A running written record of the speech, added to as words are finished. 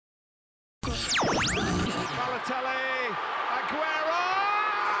Balotelli, Aguero!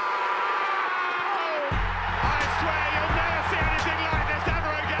 I swear you'll never see anything like this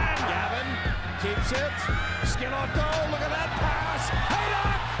ever again! Gavin keeps it, skin off goal, look at that pass,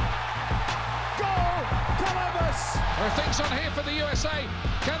 Haydock! Goal, Columbus! There are things on here for the USA,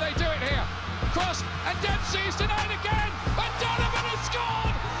 can they do it here? Cross, and Dempsey's denied again, and Donovan has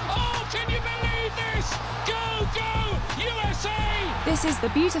scored! Oh, can you believe this? Go, USA! This is the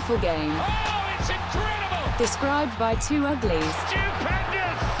beautiful game. Oh, it's incredible! Described by two uglies.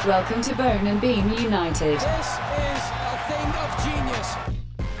 Stupendous! Welcome to Bone and Beam United. This is a thing of genius.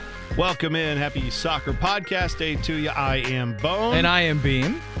 Welcome in. Happy Soccer Podcast Day to you. I am Bone. And I am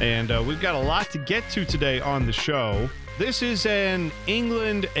Beam. And we've got a lot to get to today on the show. This is an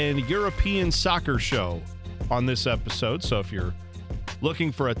England and European soccer show on this episode. So if you're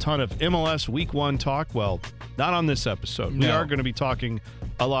looking for a ton of MLS Week 1 talk, well, not on this episode. We are going to be talking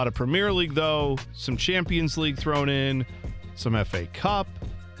a lot of Premier League, though, some Champions League thrown in, some FA Cup,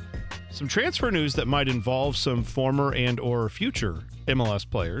 some transfer news that might involve some former and or future MLS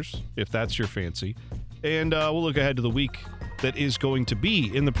players, if that's your fancy. And we'll look ahead to the week that is going to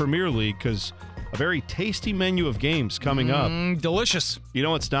be in the Premier League, because a very tasty menu of games coming up. Delicious. You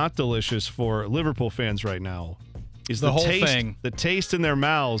know what's not delicious for Liverpool fans right now is the whole taste, thing. The taste in their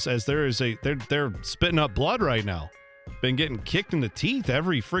mouths, as they're spitting up blood right now. Been getting kicked in the teeth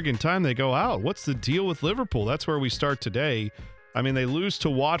every friggin' time they go out. What's the deal with Liverpool? That's where we start today. I mean, they lose to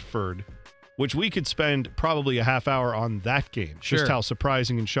Watford, which we could spend probably a half hour on that game. Sure. Just how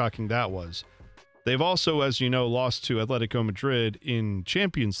surprising and shocking that was. They've also, as you know, lost to Atletico Madrid in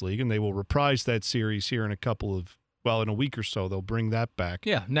Champions League, and they will reprise that series here in in a week or so. They'll bring that back.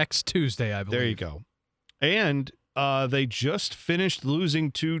 Yeah, next Tuesday, I believe. There you go. And they just finished losing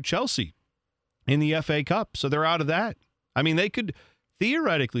to Chelsea in the FA Cup, so they're out of that. I mean,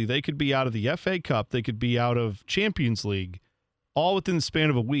 theoretically, they could be out of the FA Cup, they could be out of Champions League, all within the span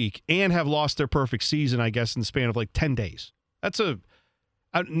of a week, and have lost their perfect season, I guess, in the span of like 10 days.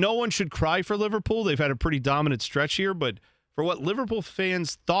 No one should cry for Liverpool. They've had a pretty dominant stretch here, but for what Liverpool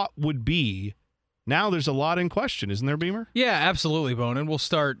fans thought would be, now there's a lot in question, isn't there, Beamer? Yeah, absolutely, Bone. And we'll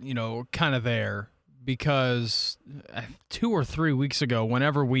start, kind of there, because 2 or 3 weeks ago,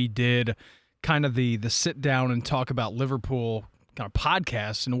 whenever we did kind of the sit down and talk about Liverpool kind of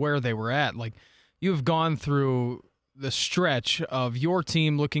podcasts and where they were at, like, you've gone through the stretch of your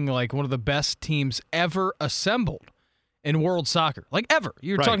team looking like one of the best teams ever assembled in world soccer, like ever.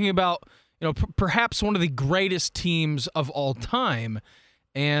 You're right. Talking about, perhaps one of the greatest teams of all time.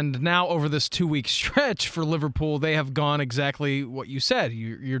 And now over this 2-week stretch for Liverpool, they have gone exactly what you said.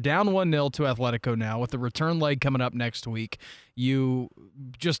 You're down 1-0 to Atletico now with the return leg coming up next week. You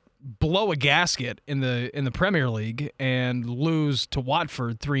just blow a gasket in the Premier League and lose to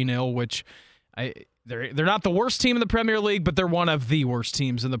Watford 3-0, which they're not the worst team in the Premier League, but they're one of the worst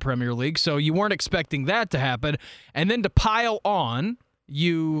teams in the Premier League. So you weren't expecting that to happen. And then to pile on,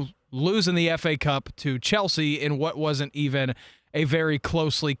 you lose in the FA Cup to Chelsea in what wasn't even a very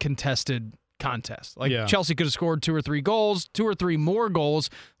closely contested contest. Chelsea could have scored 2 or 3 goals, 2 or 3 more goals.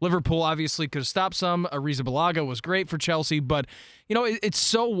 Liverpool obviously could have stopped some. Arrizabalaga was great for Chelsea, but it's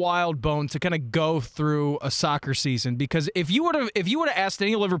so wild, Bone, to kind of go through a soccer season, because if you would have asked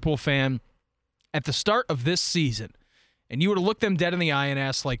any Liverpool fan at the start of this season, and you would have looked them dead in the eye and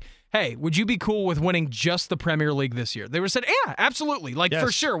asked, like, hey, would you be cool with winning just the Premier League this year? They would have said, yeah, absolutely. Yes. For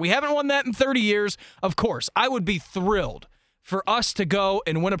sure. We haven't won that in 30 years. Of course. I would be thrilled for us to go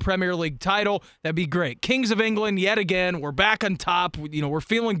and win a Premier League title. That'd be great. Kings of England, yet again. We're back on top. We're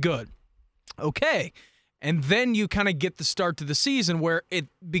feeling good. Okay. And then you kind of get the start to the season where it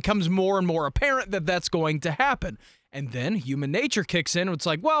becomes more and more apparent that that's going to happen. And then human nature kicks in. It's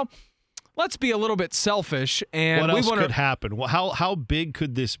like, well, let's be a little bit selfish. And what else could happen? Well, how big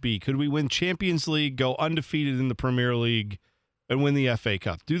could this be? Could we win Champions League, go undefeated in the Premier League, and win the FA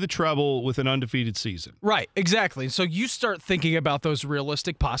Cup? Do the treble with an undefeated season. Right, exactly. So you start thinking about those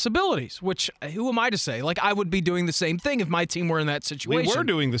realistic possibilities, which, who am I to say? Like, I would be doing the same thing if my team were in that situation. We were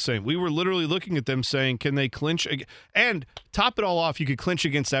doing the same. We were literally looking at them saying, can they clinch? And top it all off, you could clinch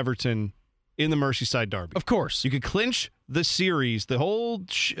against Everton in the Merseyside derby. Of course. You could clinch the series,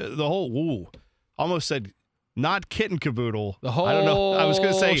 almost said not kit and caboodle. The whole I don't know. I was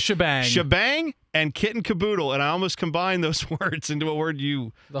going to say shebang and kit and caboodle, and I almost combined those words into a word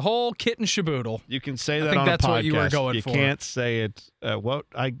the whole kit and shaboodle. You can say that I think on that's a podcast. What you were going for. You can't say it.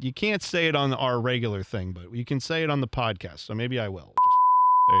 You can't say it on our regular thing, but you can say it on the podcast. So maybe I will.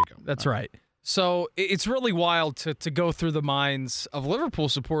 There you go. That's right. So it's really wild to go through the minds of Liverpool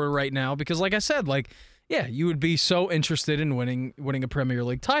supporter right now, because, like I said, yeah, you would be so interested in winning a Premier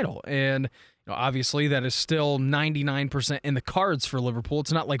League title. And obviously that is still 99% in the cards for Liverpool.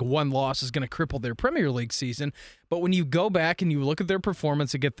 It's not like one loss is going to cripple their Premier League season. But when you go back and you look at their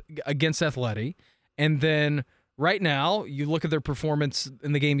performance against Atleti, and then right now you look at their performance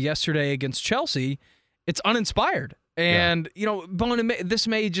in the game yesterday against Chelsea, it's uninspired. And, Bone, this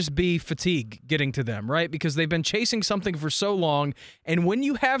may just be fatigue getting to them, right? Because they've been chasing something for so long. And when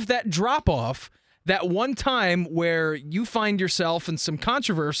you have that drop-off, that one time where you find yourself in some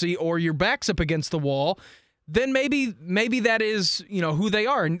controversy or your back's up against the wall, then maybe that is, who they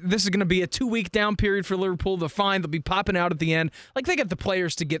are. And this is going to be a 2-week down period for Liverpool. They're fine. They'll be popping out at the end. Like, they got the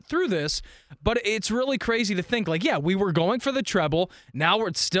players to get through this, but it's really crazy to think, like, yeah, we were going for the treble. Now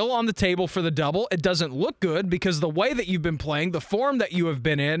we're still on the table for the double. It doesn't look good because the way that you've been playing, the form that you have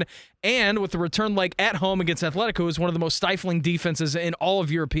been in, and with the return leg at home against Atletico, who is one of the most stifling defenses in all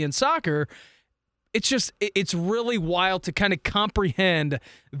of European soccer, it's really wild to kind of comprehend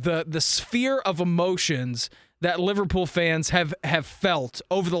the sphere of emotions that Liverpool fans have felt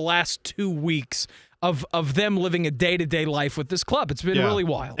over the last 2 weeks of them living a day-to-day life with this club. It's been really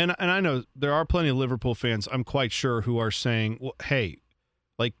wild. And I know there are plenty of Liverpool fans, I'm quite sure, who are saying, well, hey,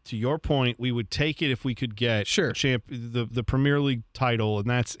 like, to your point, we would take it if we could get the Premier League title, and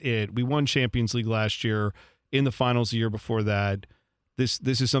that's it. We won Champions League last year, in the finals the year before that. This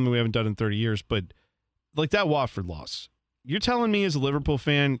is something we haven't done in 30 years, but like that Watford loss, you're telling me as a Liverpool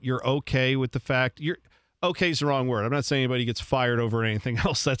fan you're okay with the fact – okay is the wrong word. I'm not saying anybody gets fired over anything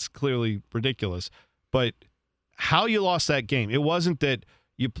else. That's clearly ridiculous. But how you lost that game, it wasn't that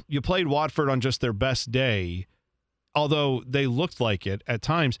you played Watford on just their best day, although they looked like it at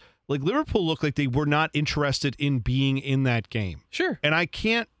times. Like, Liverpool looked like they were not interested in being in that game. Sure. And I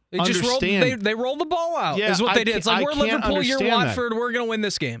can't They just understand. they rolled the ball out, Yeah, is what they did. It's like, we're Liverpool, you're Watford, we're going to win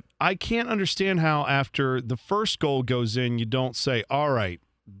this game. I can't understand how after the first goal goes in, you don't say, all right,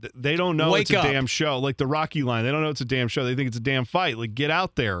 they don't know it's a damn show. Like the Rocky line, they don't know it's a damn show. They think it's a damn fight. Like, get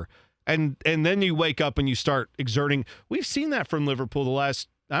out there. And then you wake up and you start exerting. We've seen that from Liverpool the last,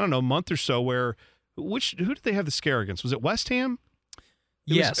 month or so, where who did they have the scare against? Was it West Ham?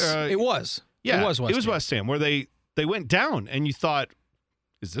 It was. Yeah, it was West Ham. West Ham, where they went down and you thought,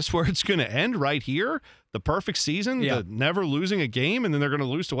 is this where it's going to end right here? The perfect season, the never losing a game, and then they're going to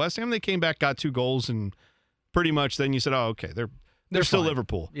lose to West Ham? They came back, got 2 goals, and pretty much then you said, oh, okay, they're still fine.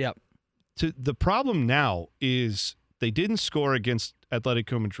 Liverpool. Yep. The problem now is they didn't score against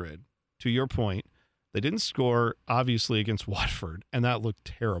Atletico Madrid, to your point. They didn't score, obviously, against Watford, and that looked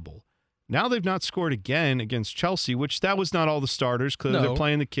terrible. Now they've not scored again against Chelsea, which that was not all the starters. Clearly they're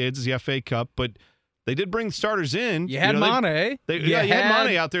playing the kids, the FA Cup, but they did bring the starters in. You had Mane. You had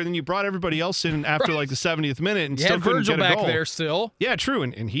Mane out there. Then you brought everybody else in after like the 70th minute and still couldn't get a goal. Virgil back there still. Yeah, true.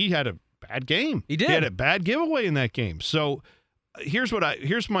 And he had a bad game. He did. He had a bad giveaway in that game. So here's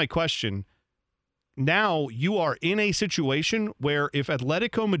my question. Now you are in a situation where if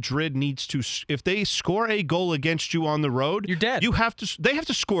Atletico Madrid if they score a goal against you on the road, you're dead. They have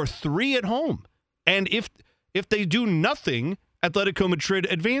to score 3 at home. And if they do nothing, Atletico Madrid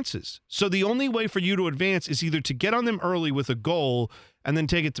advances. So the only way for you to advance is either to get on them early with a goal and then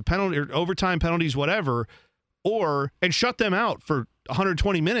take it to penalty or overtime, penalties, whatever, and shut them out for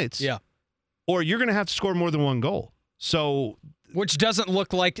 120 minutes. Yeah. Or you're going to have to score more than 1 goal. So, which doesn't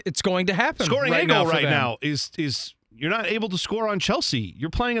look like it's going to happen. Scoring a goal right now is you're not able to score on Chelsea. You're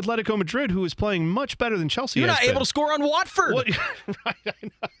playing Atletico Madrid, who is playing much better than Chelsea. You're not able to score on Watford. Right, I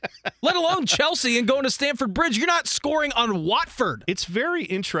know. Let alone Chelsea and going to Stamford Bridge. You're not scoring on Watford. It's very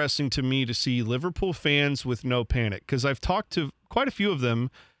interesting to me to see Liverpool fans with no panic, because I've talked to quite a few of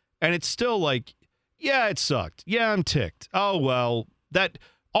them, and it's still like, yeah, it sucked. Yeah, I'm ticked. Oh, well,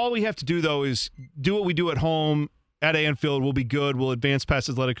 all we have to do, though, is do what we do at home at Anfield. We'll be good. We'll advance past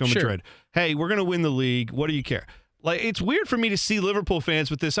Atletico Madrid. Hey, we're going to win the league. What do you care? Like, it's weird for me to see Liverpool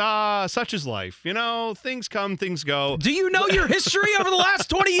fans with this, such is life. Things come, things go. Do you know your history over the last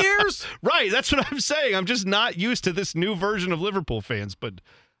 20 years? Right, that's what I'm saying. I'm just not used to this new version of Liverpool fans, but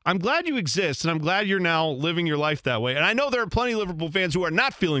I'm glad you exist, and I'm glad you're now living your life that way. And I know there are plenty of Liverpool fans who are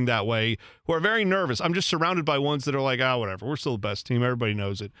not feeling that way, who are very nervous. I'm just surrounded by ones that are like, whatever, we're still the best team. Everybody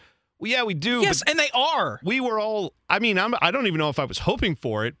knows it. Well, yeah, we do. Yes, and they are. We were all, I don't even know if I was hoping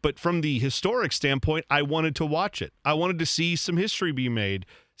for it, but from the historic standpoint, I wanted to watch it. I wanted to see some history be made,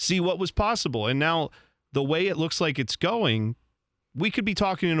 see what was possible. And now the way it looks like it's going, we could be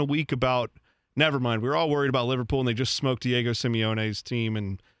talking in a week about, never mind, we were all worried about Liverpool and they just smoked Diego Simeone's team.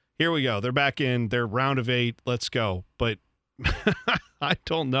 And here we go. They're back in. They're round of 8. Let's go. But I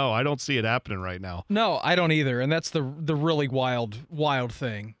don't know. I don't see it happening right now. No, I don't either. And that's the really wild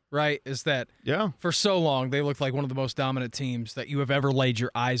thing. right? Is that for so long they looked like one of the most dominant teams that you have ever laid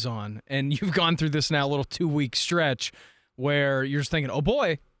your eyes on. And you've gone through this now little 2-week stretch where you're just thinking, oh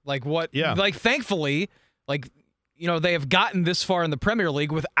boy, like what? Yeah. Like thankfully, like, you know, they have gotten this far in the Premier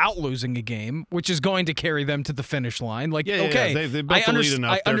League without losing a game, which is going to carry them to the finish line. Like, okay, they built the lead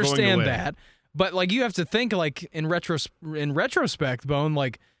enough. I understand that. But like you have to think like in retrospect, Bone,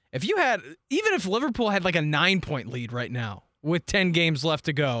 like if you had, even if Liverpool had like a 9-point lead right now with 10 games left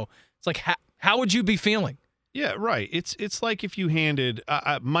to go, it's like how would you be feeling? Yeah, right. It's like if you handed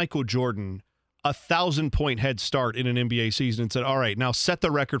Michael Jordan a 1,000-point head start in an NBA season and said, all right, now set the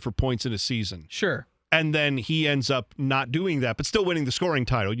record for points in a season. Sure. And then he ends up not doing that, but still winning the scoring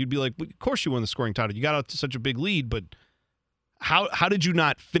title. You'd be like, well, of course you won the scoring title. You got out to such a big lead, but how did you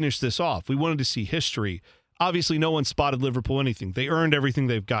not finish this off? We wanted to see history. Obviously, no one spotted Liverpool anything. They earned everything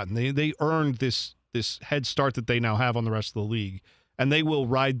they've gotten. They earned this head start that they now have on the rest of the league, and they will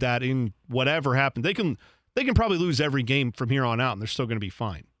ride that in whatever happens. They can probably lose every game from here on out, and they're still going to be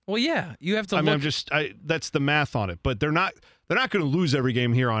fine. Well, yeah, you have to. I mean, that's the math on it, but they're not going to lose every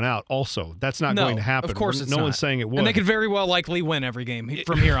game here on out. Also, that's not going to happen. Of course, it's no not. one's saying it would. And they could very well likely win every game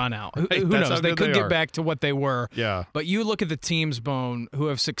from here on out. Who knows? They could get back to what they were. Yeah. But you look at the teams, Bone, who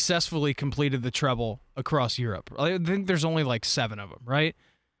have successfully completed the treble across Europe. I think there's only like 7 of them, right?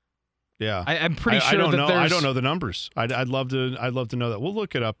 Yeah, I'm pretty sure. I don't know. There's... I don't know the numbers. I'd love to know that. We'll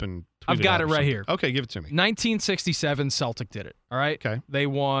look it up and. I've got it right here. Okay, give it to me. 1967, Celtic did it. All right. Okay. They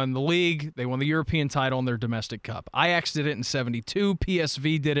won the league. They won the European title and their domestic cup. Ajax did it in 72.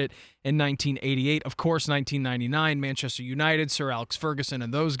 PSV did it in 1988. Of course, 1999, Manchester United, Sir Alex Ferguson,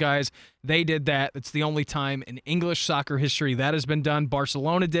 and those guys. They did that. It's the only time in English soccer history that has been done.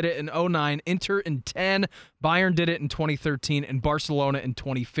 Barcelona did it in 2009. Inter in 10. Bayern did it in 2013, and Barcelona in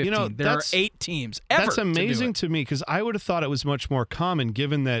 2015. You know, there are 8 teams ever. That's amazing to me because I would have thought it was much more common,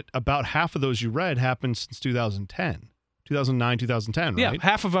 given that about half of those you read happened since 2010. 2009, 2010, right? Yeah,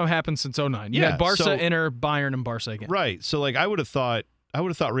 half of them happened since 2009. You had Barca, Inter, Bayern, and Barca again. Right. So, like, I would have thought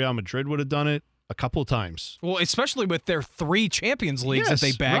Real Madrid would have done it a couple of times. Well, especially with their 3 Champions Leagues that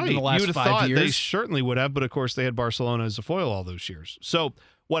they bagged in the last 5 years. You would have thought they certainly would have, but of course they had Barcelona as a foil all those years. So,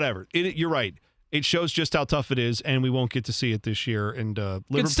 whatever. You're right. It shows just how tough it is, and we won't get to see it this year. And Liverpool,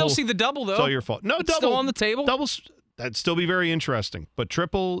 you can still see the double, though. It's all your fault. No, it's double. still on the table. Doubles. That'd still be very interesting. But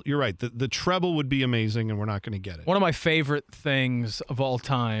triple, you're right. The treble would be amazing, and we're not going to get it. One of my favorite things of all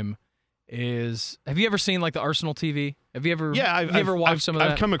time is, have you ever seen like the Arsenal TV? Have you ever? Yeah, I've ever watched some of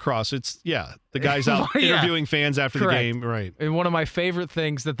that. I've come across the guys out interviewing fans after Correct. the game, right? And one of my favorite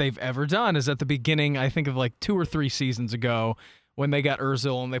things that they've ever done is at the beginning, I think of like 2 or 3 seasons ago, when they got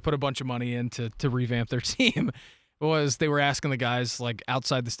Ozil and they put a bunch of money in to revamp their team. Was they were asking the guys like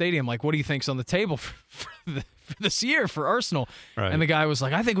outside the stadium, like, what do you think's on the table for this year for Arsenal? Right. And the guy was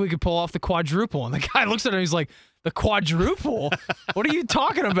like, I think we could pull off the quadruple. And the guy looks at him, he's like, the quadruple? What are you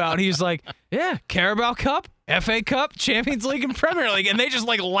talking about? And he's like, yeah, Carabao Cup, FA Cup, Champions League, and Premier League. And they just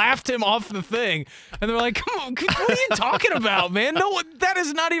like laughed him off the thing. And they're like, come on, what are you talking about, man? No, that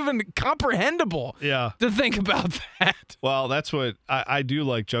is not even comprehensible to think about that. Well, that's what I do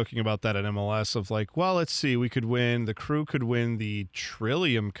like joking about that at MLS of like, well, let's see, the Crew could win the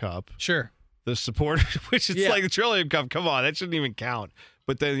Trillium Cup. Sure. The supporter, which is like the Trillium Cup. Come on, that shouldn't even count.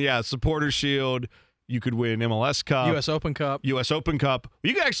 But then, Supporter Shield. You could win MLS Cup, U.S. Open Cup.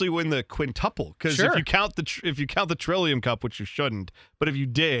 You could actually win the quintuple because if you count the Trillium Cup, which you shouldn't, but if you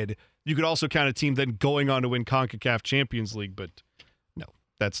did, you could also count a team then going on to win CONCACAF Champions League. But no,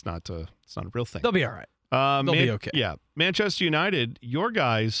 it's not a real thing. They'll be all right. They'll be okay. Yeah, Manchester United, your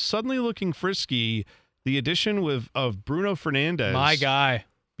guys suddenly looking frisky. The addition of Bruno Fernandes, my guy.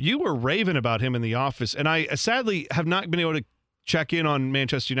 You were raving about him in the office, and I sadly have not been able to check in on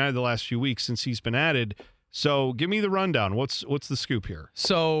Manchester United the last few weeks since he's been added. So give me the rundown. What's the scoop here?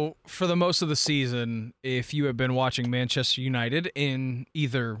 So for the most of the season, if you have been watching Manchester United in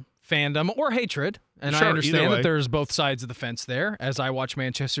either fandom or hatred, and I understand that there's both sides of the fence there, as I watch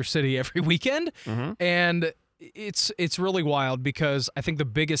Manchester City every weekend, and it's really wild because I think the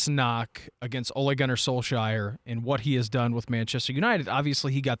biggest knock against Ole Gunnar Solskjaer and what he has done with Manchester United,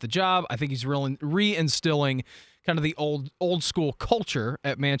 obviously he got the job. I think he's reinstilling kind of the old school culture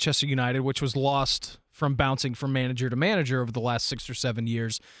at Manchester United, which was lost from bouncing from manager to manager over the last 6 or 7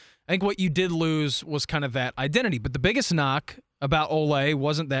 years. I think what you did lose was kind of that identity. But the biggest knock about Ole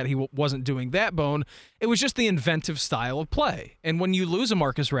wasn't that he wasn't doing that, Bone. It was just the inventive style of play. And when you lose a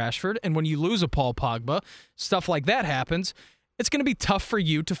Marcus Rashford and when you lose a Paul Pogba, stuff like that happens, it's going to be tough for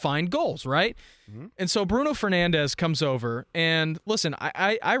you to find goals, right? Mm-hmm. And so Bruno Fernandes comes over. And listen,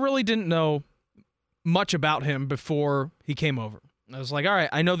 I really didn't know much about him before he came over. I was like, all right,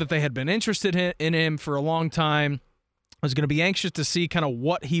 I know that they had been interested in him for a long time. I was going to be anxious to see kind of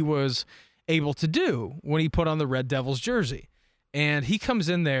what he was able to do when he put on the Red Devils jersey. And he comes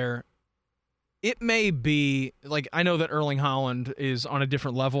in there. It may be, like, I know that Erling Haaland is on a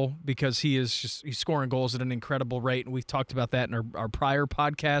different level because he's scoring goals at an incredible rate, and we've talked about that in our prior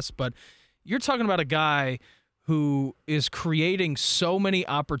podcasts, but you're talking about a guy who is creating so many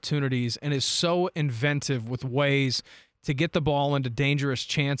opportunities and is so inventive with ways to get the ball into dangerous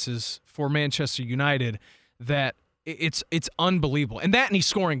chances for Manchester United that it's unbelievable. And he's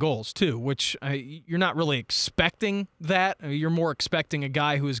scoring goals too, which you're not really expecting that. You're more expecting a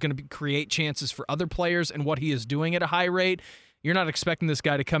guy who is going to create chances for other players and what he is doing at a high rate. You're not expecting this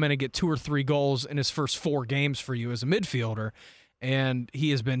guy to come in and get 2 or 3 goals in his first 4 games for you as a midfielder. And he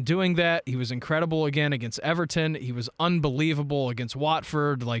has been doing that. He was incredible again against Everton. He was unbelievable against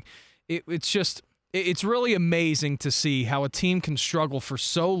Watford. Like, it's really amazing to see how a team can struggle for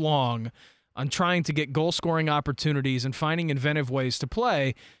so long on trying to get goal-scoring opportunities and finding inventive ways to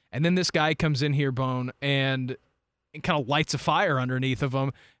play, and then this guy comes in here, Bone, and kind of lights a fire underneath of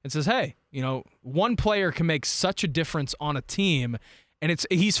him and says, hey, one player can make such a difference on a team, and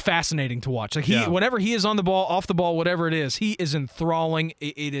he's fascinating to watch. Like whenever he is on the ball, off the ball, whatever it is, he is enthralling.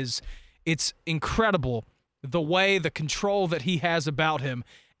 It's incredible the control that he has about him,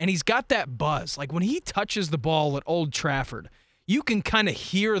 and he's got that buzz. Like when he touches the ball at Old Trafford, you can kind of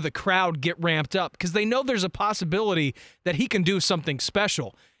hear the crowd get ramped up because they know there's a possibility that he can do something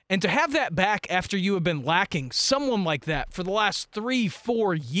special. And to have that back after you have been lacking someone like that for the last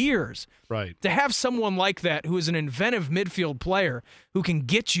 3-4 years, right? To have someone like that who is an inventive midfield player who can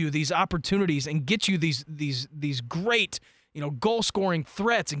get you these opportunities and get you these great, goal-scoring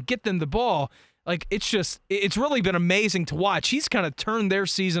threats and get them the ball. Like, it's really been amazing to watch. He's kind of turned their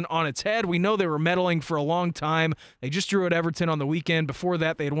season on its head. We know they were meddling for a long time. They just drew at Everton on the weekend. Before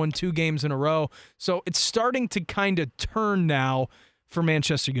that, they had won 2 games in a row. So it's starting to kind of turn now for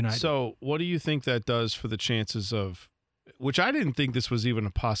Manchester United. So what do you think that does for the chances of, which I didn't think this was even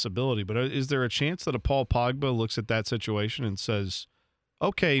a possibility, but is there a chance that a Paul Pogba looks at that situation and says,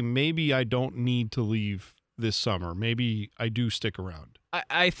 okay, maybe I don't need to leave this summer. Maybe I do stick around.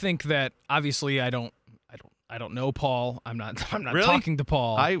 I think that obviously I don't know Paul. I'm not really? Talking to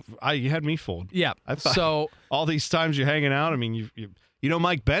Paul. You had me fooled. Yeah. I thought so all these times you're hanging out. I mean, you know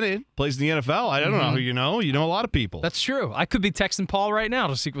Mike Bennett plays in the NFL. I don't know who you know. You know a lot of people. That's true. I could be texting Paul right now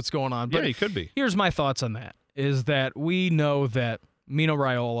to see what's going on. But yeah, you could be. Here's my thoughts on that: is that we know that Mino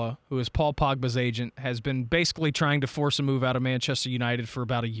Raiola, who is Paul Pogba's agent, has been basically trying to force a move out of Manchester United for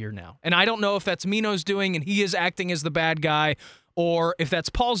about a year now. And I don't know if that's Mino's doing and he is acting as the bad guy, or if that's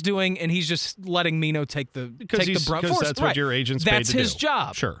Paul's doing and he's just letting Mino take the brunt force. That's what your agent's paid to do. That's his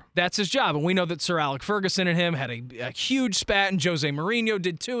job. Sure. That's his job. And we know that Sir Alex Ferguson and him had a huge spat, and Jose Mourinho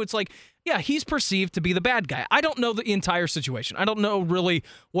did too. It's like, yeah, he's perceived to be the bad guy. I don't know the entire situation. I don't know really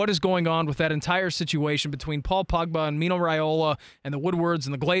what is going on with that entire situation between Paul Pogba and Mino Raiola and the Woodwards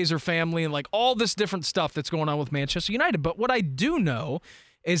and the Glazer family and like all this different stuff that's going on with Manchester United. But what I do know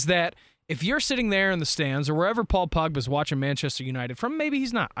is that if you're sitting there in the stands or wherever Paul Pogba is watching Manchester United from, maybe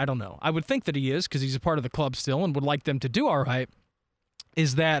he's not. I don't know. I would think that he is because he's a part of the club still and would like them to do all right,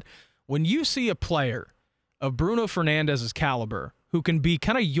 is that when you see a player of Bruno Fernandes's caliber who can be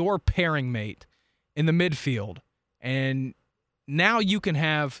kind of your pairing mate in the midfield, and now you can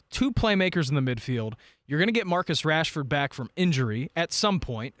have 2 playmakers in the midfield. You're going to get Marcus Rashford back from injury at some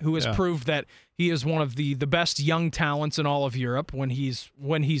point, who has proved that he is one of the best young talents in all of Europe when he's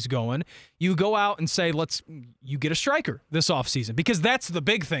going. You go out and say, you get a striker this offseason, because that's the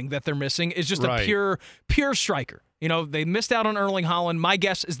big thing that they're missing is just a pure striker. They missed out on Erling Haaland. My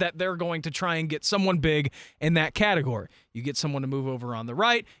guess is that they're going to try and get someone big in that category. You get someone to move over on the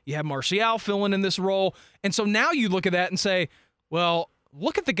right. You have Martial filling in this role. And so now you look at that and say, well,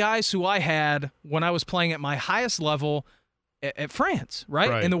 look at the guys who I had when I was playing at my highest level at France,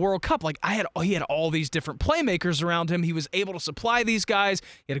 right? In the World Cup. Like he had all these different playmakers around him. He was able to supply these guys.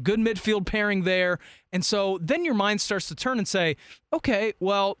 He had a good midfield pairing there. And so then your mind starts to turn and say, okay,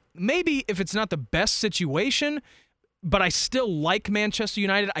 well, maybe if it's not the best situation, but I still like Manchester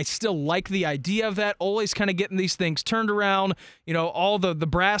United. I still like the idea of that. Always kind of getting these things turned around. All the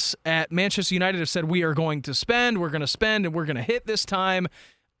brass at Manchester United have said, we are going to spend, we're going to spend, and we're going to hit this time.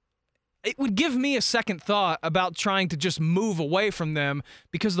 It would give me a second thought about trying to just move away from them,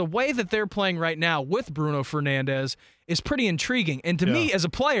 because the way that they're playing right now with Bruno Fernandes is pretty intriguing. And to me, as a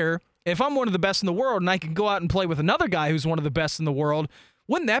player, if I'm one of the best in the world and I can go out and play with another guy who's one of the best in the world,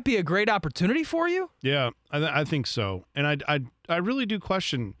 wouldn't that be a great opportunity for you? Yeah, I think so. And I really do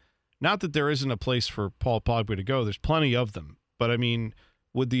question, not that there isn't a place for Paul Pogba to go. There's plenty of them. But I mean,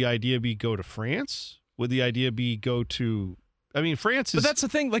 would the idea be go to France? Would the idea be go to? I mean, France is. But that's the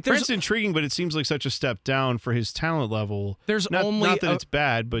thing. Like, France is intriguing, but it seems like such a step down for his talent level. There's not that a- it's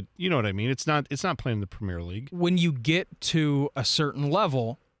bad, but you know what I mean. It's not playing in the Premier League. When you get to a certain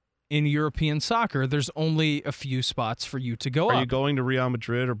level in European soccer, there's only a few spots for you to go up. Are you going to Real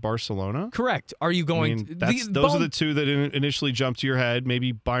Madrid or Barcelona? Correct. Are you going? I mean, those are the two that initially jumped to your head.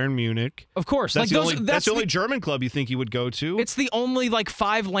 Maybe Bayern Munich. Of course, That's like that's the only German club you think he would go to. It's the only like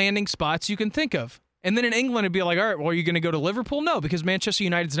 5 landing spots you can think of. And then in England, it'd be like, all right, well, are you going to go to Liverpool? No, because Manchester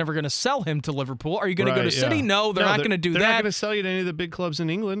United's never going to sell him to Liverpool. Are you going to go to City? Yeah. No, they're not going to do They're that. not going to sell you to any of the big clubs in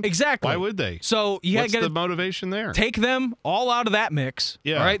England. Exactly. Why would they? So you What's got the to motivation there? take them all out of that mix.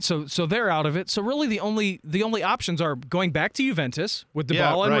 Yeah. All right. So they're out of it. So really, the only options are going back to Juventus with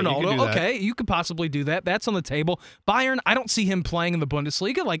Dybala and right, you could do Ronaldo. that. Okay, you could possibly do that. That's on the table. Bayern, I don't see him playing in the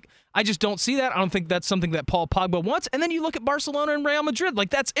Bundesliga. Like, I just don't see that. I don't think that's something that Paul Pogba wants. And then you look at Barcelona and Real Madrid. Like,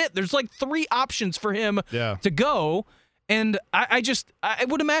 that's it. There's like 3 options for him to go. And I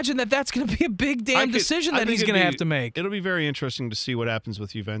would imagine that that's going to be a big damn decision that he's going to have to make. It'll be very interesting to see what happens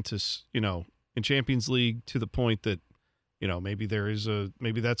with Juventus, you know, in Champions League, to the point that, you know, maybe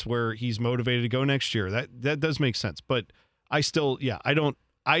that's where he's motivated to go next year. That does make sense. But I still,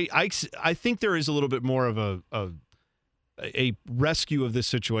 I think there is a little bit more of a rescue of this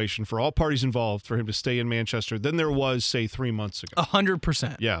situation for all parties involved for him to stay in Manchester than there was, say, 3 months ago.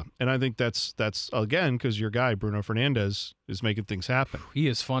 100%. Yeah, and I think that's again because your guy Bruno Fernandes is making things happen. He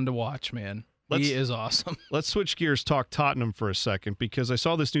is fun to watch, man. He is awesome. Let's switch gears, talk Tottenham for a second, because I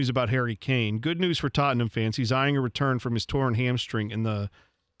saw this news about Harry Kane. Good news for Tottenham fans. He's eyeing a return from his torn hamstring in the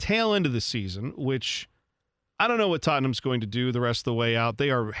tail end of the season, which I don't know what Tottenham's going to do the rest of the way out.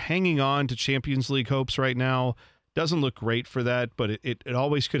 They are hanging on to Champions League hopes right now. Doesn't look great for that, but it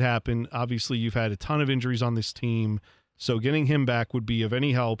always could happen. Obviously, you've had a ton of injuries on this team, so getting him back would be of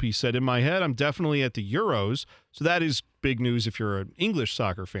any help. He said, in my head, I'm definitely at the Euros, so that is big news if you're an English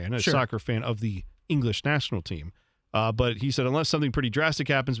soccer fan, soccer fan of the English national team. But he said, unless something pretty drastic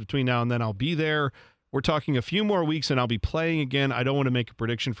happens between now and then, I'll be there. We're talking a few more weeks, and I'll be playing again. I don't want to make a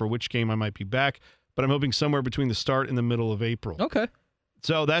prediction for which game I might be back, but I'm hoping somewhere between the start and the middle of April. Okay.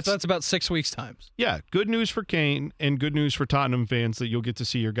 So that's about 6 weeks' time. Yeah, good news for Kane and good news for Tottenham fans that you'll get to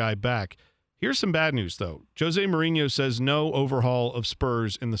see your guy back. Here's some bad news, though. Jose Mourinho says no overhaul of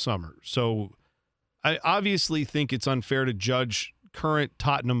Spurs in the summer. So I obviously think it's unfair to judge current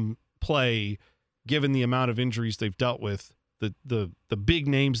Tottenham play given the amount of injuries they've dealt with, the big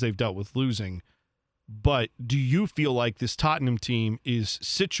names they've dealt with losing. But do you feel like this Tottenham team is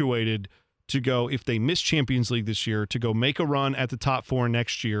situated to go, if they miss Champions League this year, to go make a run at the top 4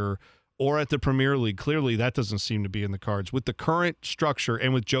 next year or at the Premier League? Clearly, that doesn't seem to be in the cards. With the current structure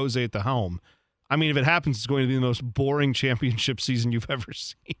and with Jose at the helm, I mean, if it happens, it's going to be the most boring championship season you've ever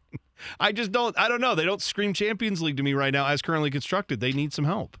seen. I don't know. They don't scream Champions League to me right now as currently constructed. They need some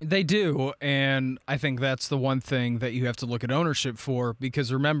help. They do, and I think that's the one thing that you have to look at ownership for,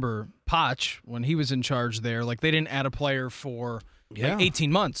 because remember, Poch, when he was in charge there, like, they didn't add a player for like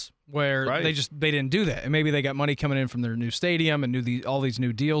 18 months. Where they didn't do that. And maybe they got money coming in from their new stadium and all these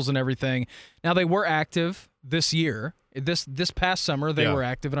new deals and everything. Now, they were active this year. This past summer, they were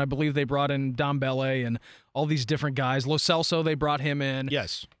active, and I believe they brought in Dembele and all these different guys. Lo Celso, they brought him in.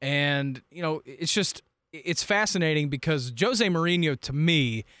 Yes. And, you know, it's fascinating because Jose Mourinho, to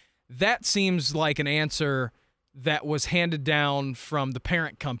me, that seems like an answer that was handed down from the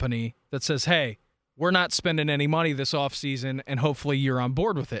parent company that says, hey, we're not spending any money this offseason, and hopefully you're on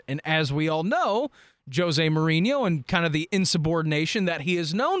board with it. And as we all know, Jose Mourinho and kind of the insubordination that he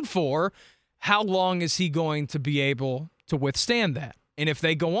is known for, how long is he going to be able to withstand that? And if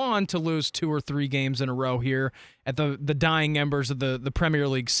they go on to lose 2 or 3 games in a row here at the dying embers of the Premier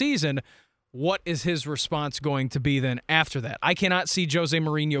League season, what is his response going to be then after that? I cannot see Jose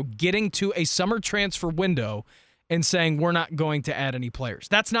Mourinho getting to a summer transfer window and saying we're not going to add any players.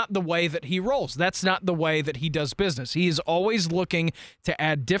 That's not the way that he rolls. That's not the way that he does business. He is always looking to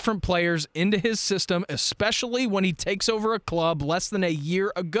add different players into his system, especially when he takes over a club less than a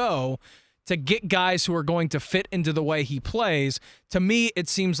year ago, to get guys who are going to fit into the way he plays. To me, it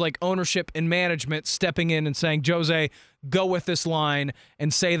seems like ownership and management stepping in and saying, Jose, go with this line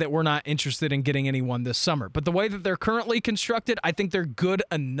and say that we're not interested in getting anyone this summer. But the way that they're currently constructed, I think they're good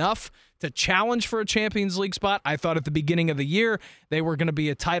enough to challenge for a Champions League spot. I thought at the beginning of the year they were going to be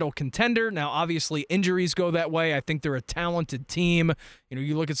a title contender. Now, obviously, injuries go that way. I think they're a talented team. You know,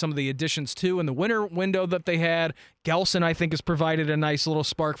 you look at some of the additions, too, in the winter window that they had. Gelson, I think, has provided a nice little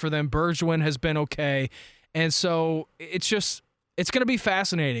spark for them. Bergwijn has been okay. And so it's It's going to be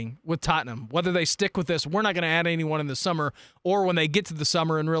fascinating with Tottenham, whether they stick with this, we're not going to add anyone in the summer, or when they get to the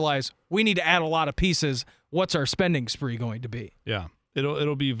summer and realize we need to add a lot of pieces, what's our spending spree going to be? Yeah,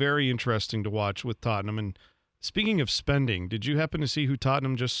 it'll be very interesting to watch with Tottenham. And speaking of spending, did you happen to see who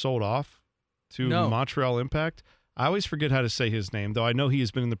Tottenham just sold off to Montreal Impact? I always forget how to say his name, though I know he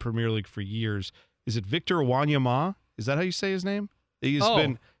has been in the Premier League for years. Is it Victor Wanyama? Is that how you say his name? He's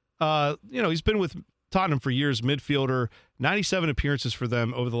been, he's been with Tottenham for years, midfielder, 97 appearances for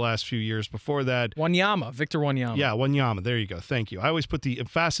them over the last few years. Before that, Victor Wanyama. Yeah, Wanyama. There you go. Thank you. I always put the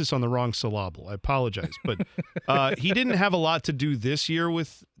emphasis on the wrong syllable. I apologize. But he didn't have a lot to do this year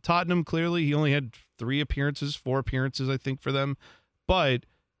with Tottenham, clearly. He only had 4 appearances, I think, for them. But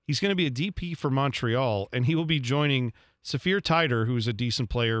he's going to be a DP for Montreal, and he will be joining Saphir Taider, who's a decent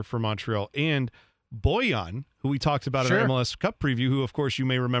player for Montreal, and Boyan, who we talked about in our MLS Cup preview, who, of course, you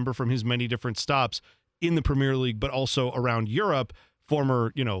may remember from his many different stops in the Premier League, but also around Europe,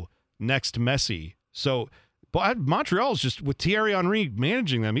 former, next Messi. So Montreal is just, with Thierry Henry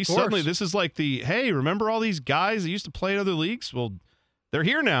managing them, this is like hey, remember all these guys that used to play in other leagues? Well, they're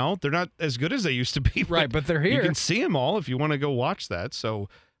here now. They're not as good as they used to be. Right, but they're here. You can see them all if you want to go watch that. So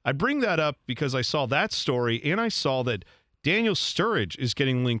I bring that up because I saw that story, and I saw that Daniel Sturridge is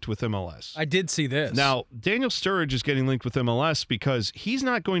getting linked with MLS. I did see this. Now, Daniel Sturridge is getting linked with MLS because he's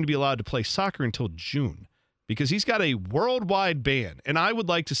not going to be allowed to play soccer until June because he's got a worldwide ban. And I would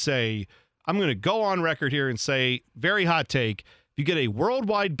like to say, I'm going to go on record here and say, very hot take, if you get a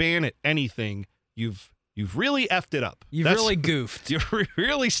worldwide ban at anything, you've really effed it up. You've really goofed. You've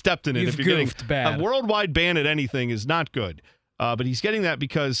really stepped in it. You've goofed bad. A worldwide ban at anything is not good. But he's getting that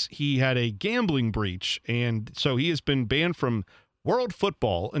because he had a gambling breach, and so he has been banned from world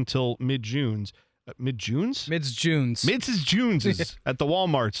football until mid-June's. Mid-June's? Mid-June's. Mid-June's is at the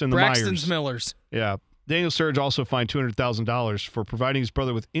Walmarts and the Braxton's Myers. Millers. Yeah. Daniel Sturridge also fined $200,000 for providing his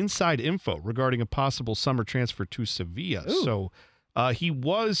brother with inside info regarding a possible summer transfer to Sevilla. Ooh. So he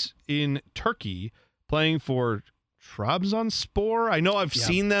was in Turkey playing for Trabzonspor. I know I've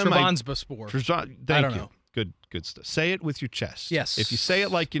seen them. Trabzonspor. Thank you. Good stuff. Say it with your chest. Yes. If you say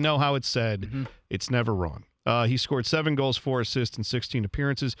it like you know how it's said, it's never wrong. He scored 7 goals, 4 assists, and 16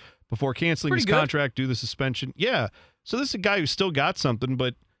 appearances before canceling his contract due to the suspension. Yeah. So this is a guy who's still got something,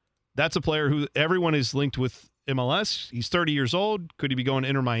 but that's a player who everyone is linked with MLS. He's 30 years old. Could he be going to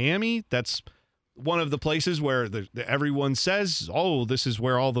Inter Miami? That's one of the places where everyone says, this is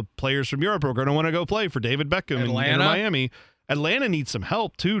where all the players from Europe are going to want to go play for David Beckham in Inter Miami. Atlanta needs some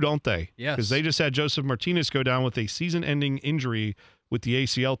help, too, don't they? Yes. Because they just had Joseph Martinez go down with a season-ending injury with the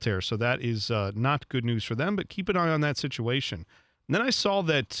ACL tear. So that is not good news for them, but keep an eye on that situation. And then I saw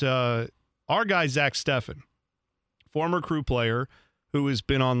that our guy, Zach Steffen, former Crew player who has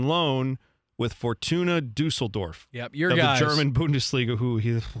been on loan with Fortuna Dusseldorf. Yep, your guys. The German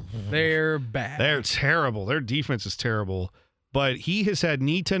Bundesliga, they're bad. They're terrible. Their defense is terrible. But he has had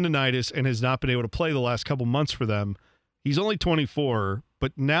knee tendonitis and has not been able to play the last couple months for them. He's only 24,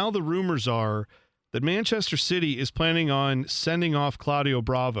 but now the rumors are that Manchester City is planning on sending off Claudio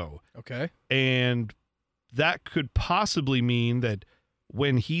Bravo. Okay. And that could possibly mean that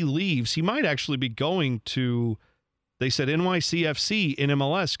when he leaves, he might actually be going to, they said NYCFC in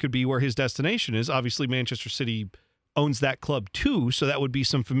MLS could be where his destination is. Obviously, Manchester City owns that club too, so that would be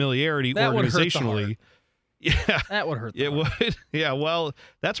some familiarity that organizationally. Yeah. That would hurt. It would. Yeah, well,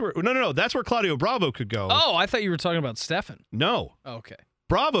 that's where that's where Claudio Bravo could go. Oh, I thought you were talking about Steffen. No. Oh, okay.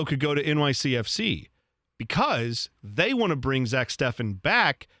 Bravo could go to NYCFC because they want to bring Zach Steffen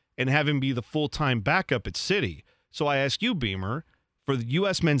back and have him be the full-time backup at City. So I ask you, Beamer, for the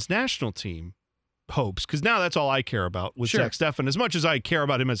U.S. men's national team hopes, because now that's all I care about with Zach Steffen. As much as I care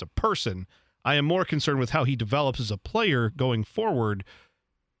about him as a person, I am more concerned with how he develops as a player going forward.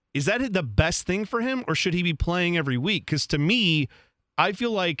 Is that the best thing for him, or should he be playing every week? Because to me, I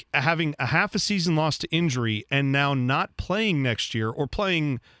feel like having a half a season lost to injury and now not playing next year or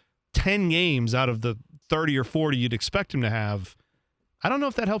playing 10 games out of the 30 or 40 you'd expect him to have, I don't know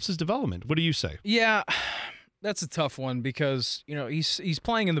if that helps his development. What do you say? Yeah, that's a tough one because, he's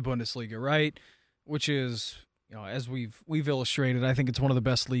playing in the Bundesliga, right? Which is, as we've illustrated, I think it's one of the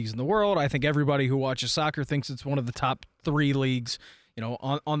best leagues in the world. I think everybody who watches soccer thinks it's one of the top 3 leagues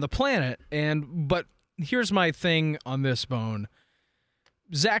on the planet. But here's my thing on this, Bone.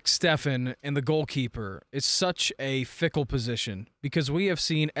 Zach Steffen and the goalkeeper is such a fickle position because we have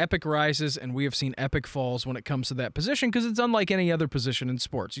seen epic rises and we have seen epic falls when it comes to that position because it's unlike any other position in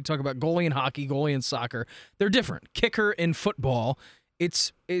sports. You talk about goalie in hockey, goalie in soccer. They're different. Kicker in football,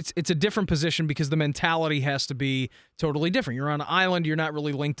 it's a different position because the mentality has to be totally different. You're on an island. You're not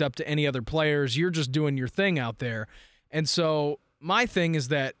really linked up to any other players. You're just doing your thing out there. And so my thing is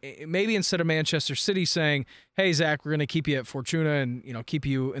that maybe instead of Manchester City saying, "Hey Zach, we're going to keep you at Fortuna and keep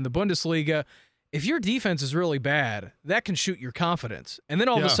you in the Bundesliga," if your defense is really bad, that can shoot your confidence, and then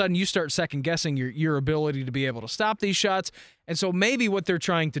all of a sudden you start second guessing your ability to be able to stop these shots. And so maybe what they're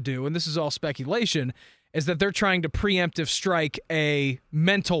trying to do, and this is all speculation, is that they're trying to preemptive strike a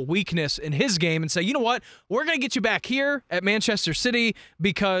mental weakness in his game and say, you know what, we're going to get you back here at Manchester City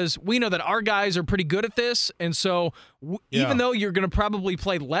because we know that our guys are pretty good at this. And so even though you're going to probably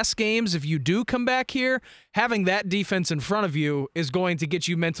play less games if you do come back here, having that defense in front of you is going to get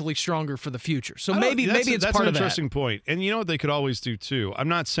you mentally stronger for the future. So maybe it's part of that. That's an interesting point. And you know what they could always do too? I'm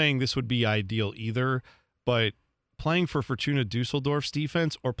not saying this would be ideal either, but playing for Fortuna Dusseldorf's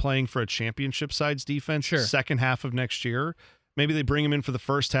defense or playing for a championship side's defense second half of next year. Maybe they bring him in for the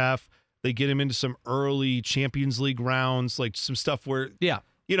first half. They get him into some early Champions League rounds, like some stuff where,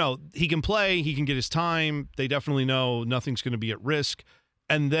 he can play, he can get his time. They definitely know nothing's going to be at risk.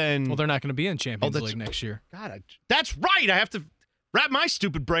 And then... Well, they're not going to be in Champions League next year. God, that's right. I have to wrap my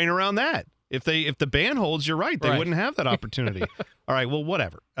stupid brain around that. If the ban holds, you're right. They wouldn't have that opportunity. All right, well,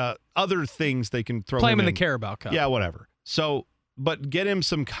 whatever. Other things they can throw Play him in the Carabao Cup. Yeah, whatever. So, but get him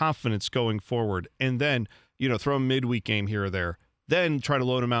some confidence going forward, and then throw a midweek game here or there. Then try to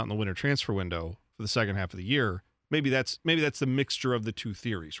load him out in the winter transfer window for the second half of the year. Maybe that's the mixture of the two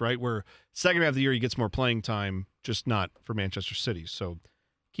theories, right? Where second half of the year he gets more playing time, just not for Manchester City. So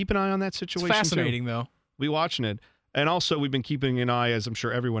keep an eye on that situation. It's fascinating, though. We watching it. And also, we've been keeping an eye, as I'm sure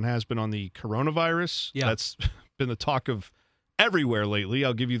everyone has been, on the coronavirus. Yeah. That's been the talk of everywhere lately.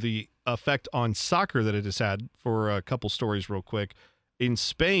 I'll give you the effect on soccer that it has had for a couple stories real quick. In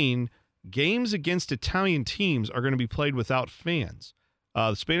Spain, games against Italian teams are going to be played without fans.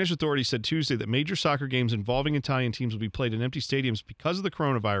 The Spanish authorities said Tuesday that major soccer games involving Italian teams will be played in empty stadiums because of the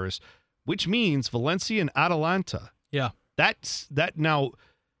coronavirus, which means Valencia and Atalanta. Yeah.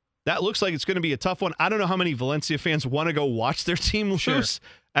 That looks like it's going to be a tough one. I don't know how many Valencia fans want to go watch their team lose.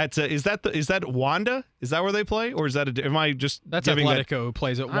 At is that Wanda? Is that where they play, or is that am I just? That's Atletico who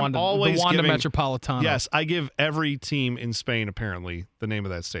plays at Wanda. The Wanda Metropolitano. Yes, I give every team in Spain apparently the name of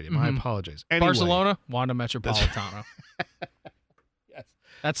that stadium. I apologize. Anyway. Barcelona, Wanda Metropolitano. Yes,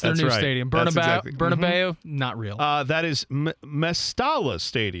 that's their new stadium. Bernabeu, not real. That is Mestalla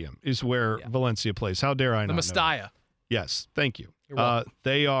Stadium is where Valencia plays. How dare I not? The Mestalla. Yes, thank you.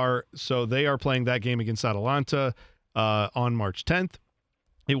 They are playing that game against Atalanta on March 10th.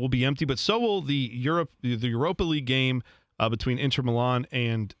 It will be empty, but so will the Europa League game between Inter Milan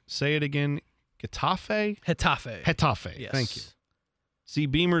and, say it again, Getafe. Yes. Thank you. See,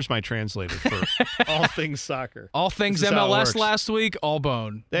 Beamer's my translator for all things soccer. All things MLS last week, all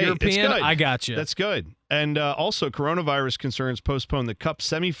bone. Hey, European, I got you. That's good. And also, coronavirus concerns postponed the Cup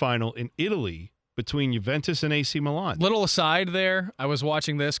semifinal in Italy between Juventus and AC Milan. Little aside there, I was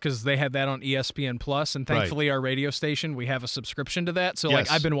watching this because they had that on ESPN Plus, and thankfully our radio station, we have a subscription to that. So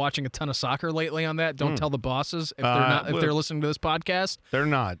I've been watching a ton of soccer lately on that. Don't tell the bosses if they're listening to this podcast. They're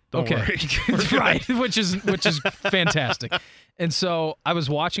not. Don't worry. Right, which is fantastic. And so I was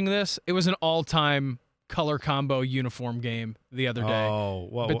watching this. It was an all-time color combo uniform game the other day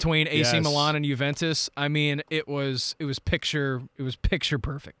between AC Milan and Juventus. I mean, it was picture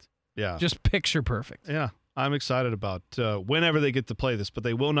perfect. Yeah. Just picture perfect. Yeah. I'm excited about whenever they get to play this, but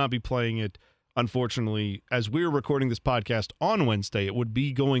they will not be playing it, unfortunately. As we're recording this podcast on Wednesday, it would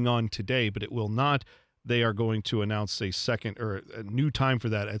be going on today, but it will not. They are going to announce a second or a new time for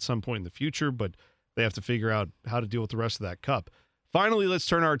that at some point in the future, but they have to figure out how to deal with the rest of that cup. Finally, let's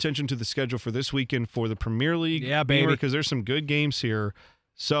turn our attention to the schedule for this weekend for the Premier League. Yeah, baby. Because there's some good games here.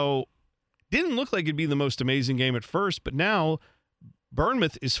 So, didn't look like it'd be the most amazing game at first, but now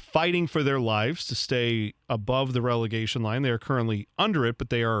Bournemouth is fighting for their lives to stay above the relegation line. They are currently under it, but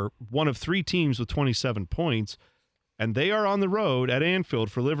they are one of three teams with 27 points, and they are on the road at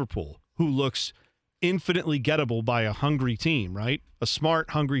Anfield for Liverpool, who looks infinitely gettable by a hungry team, right? A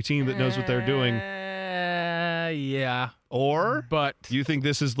smart, hungry team that knows what they're doing. Yeah. Or but do you think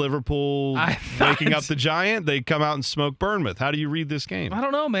this is Liverpool waking up the giant? They come out and smoke Bournemouth. How do you read this game? I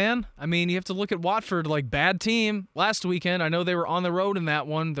don't know, man. I mean, you have to look at Watford, bad team last weekend. I know they were on the road in that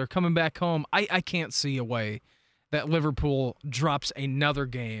one. They're coming back home. I can't see a way that Liverpool drops another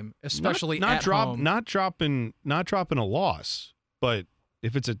game, especially at home. Not dropping a loss, but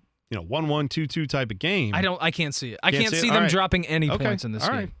if it's a 1-1, 2-2 type of game. I can't see it. I can't see them dropping any points in this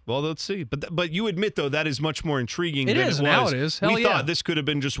game. All right. Well, let's see. But you admit, though, that is much more intriguing than it was. Now it is. We thought this could have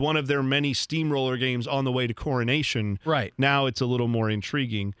been just one of their many steamroller games on the way to Coronation. Right. Now it's a little more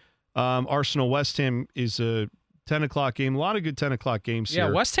intriguing. Arsenal-West Ham is a 10 o'clock game. A lot of good 10 o'clock games here.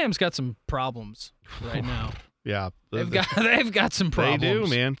 Yeah, West Ham's got some problems right now. Yeah. They've got some problems. They do,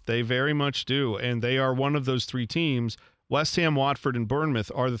 man. They very much do. And they are one of those three teams. West Ham, Watford, and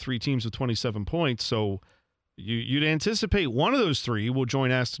Bournemouth are the three teams with 27 points. So you'd anticipate one of those three will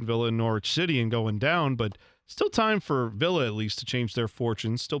join Aston Villa and Norwich City and going down, but still time for Villa at least to change their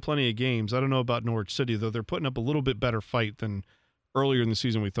fortunes. Still plenty of games. I don't know about Norwich City, though. They're putting up a little bit better fight than earlier in the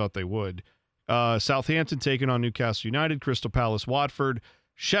season we thought they would. Southampton taking on Newcastle United, Crystal Palace, Watford,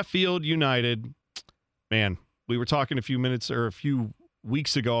 Sheffield United. Man, we were talking a few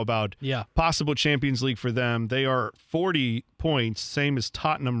weeks ago about possible Champions League for them. They are 40 points, same as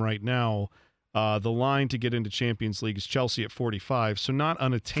Tottenham right now. The line to get into Champions League is Chelsea at 45, so not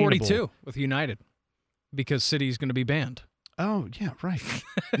unattainable. 42 with United because City's going to be banned. Oh, yeah, right.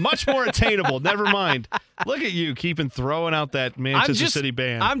 Much more attainable. Never mind. Look at you throwing out that Manchester City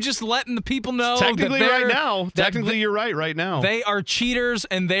ban. I'm just letting the people know Technically that you're right now. They are cheaters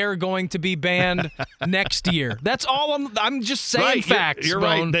and they're going to be banned next year. That's all I'm just saying facts. You're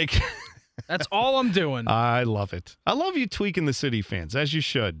Bone. right. That's all I'm doing. I love it. I love you tweaking the City fans, as you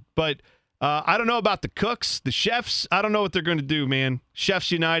should. But I don't know about the cooks, the chefs. I don't know what they're going to do, man.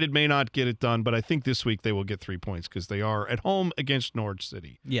 Chefs United may not get it done, but I think this week they will get 3 points because they are at home against Norwich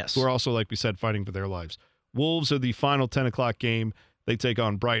City. Yes. Who are also, like we said, fighting for their lives. Wolves are the final 10 o'clock game. They take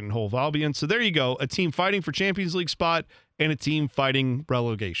on Brighton Hove Albion. So there you go. A team fighting for Champions League spot and a team fighting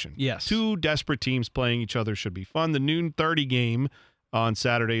relegation. Yes. Two desperate teams playing each other should be fun. The noon 30 game on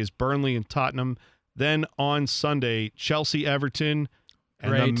Saturday is Burnley and Tottenham. Then on Sunday, Chelsea-Everton.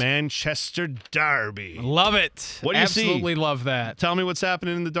 And the Manchester Derby. Love it. What do you see? Absolutely love that. Tell me what's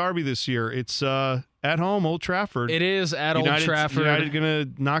happening in the Derby this year. It's at home, Old Trafford. It is at Old Trafford. United going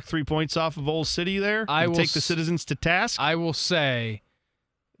to knock 3 points off of Old City there and take the citizens to task? I will say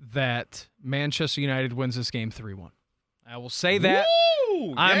that Manchester United wins this game 3-1. I will say that.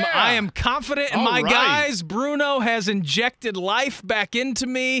 Woo! I am confident in my guys. Bruno has injected life back into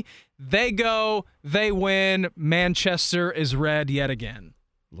me. They go, they win. Manchester is red yet again.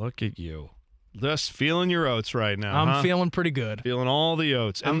 Look at you. Just feeling your oats right now. I'm feeling pretty good. Feeling all the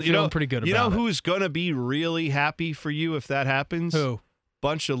oats. I'm feeling pretty good about it. You know who's going to be really happy for you if that happens? Who?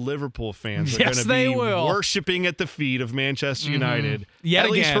 Bunch of Liverpool fans are Yes, going to they be will. worshiping at the feet of Manchester United. Yet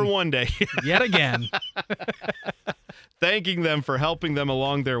at least for one day. Yet again. Thanking them for helping them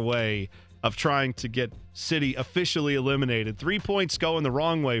along their way of trying to get City officially eliminated. 3 points going the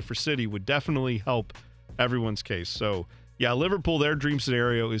wrong way for City would definitely help everyone's case. So, yeah, Liverpool, their dream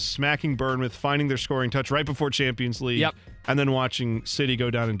scenario is smacking Bournemouth, finding their scoring touch right before Champions League, and then watching City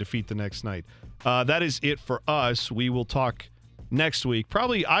go down and defeat the next night. That is it for us. We will talk next week.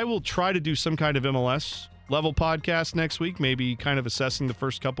 Probably I will try to do some kind of MLS level podcast next week, maybe kind of assessing the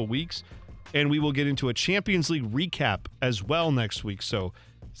first couple weeks. And we will get into a Champions League recap as well next week. So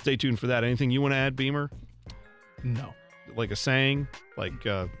stay tuned for that. Anything you want to add, Beamer? No. Like a saying? Like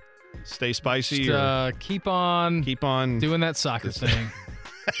stay spicy? Just, keep on doing that soccer thing.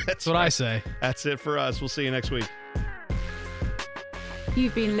 That's what I say. That's it for us. We'll see you next week.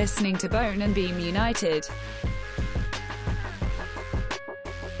 You've been listening to Bone and Beam United.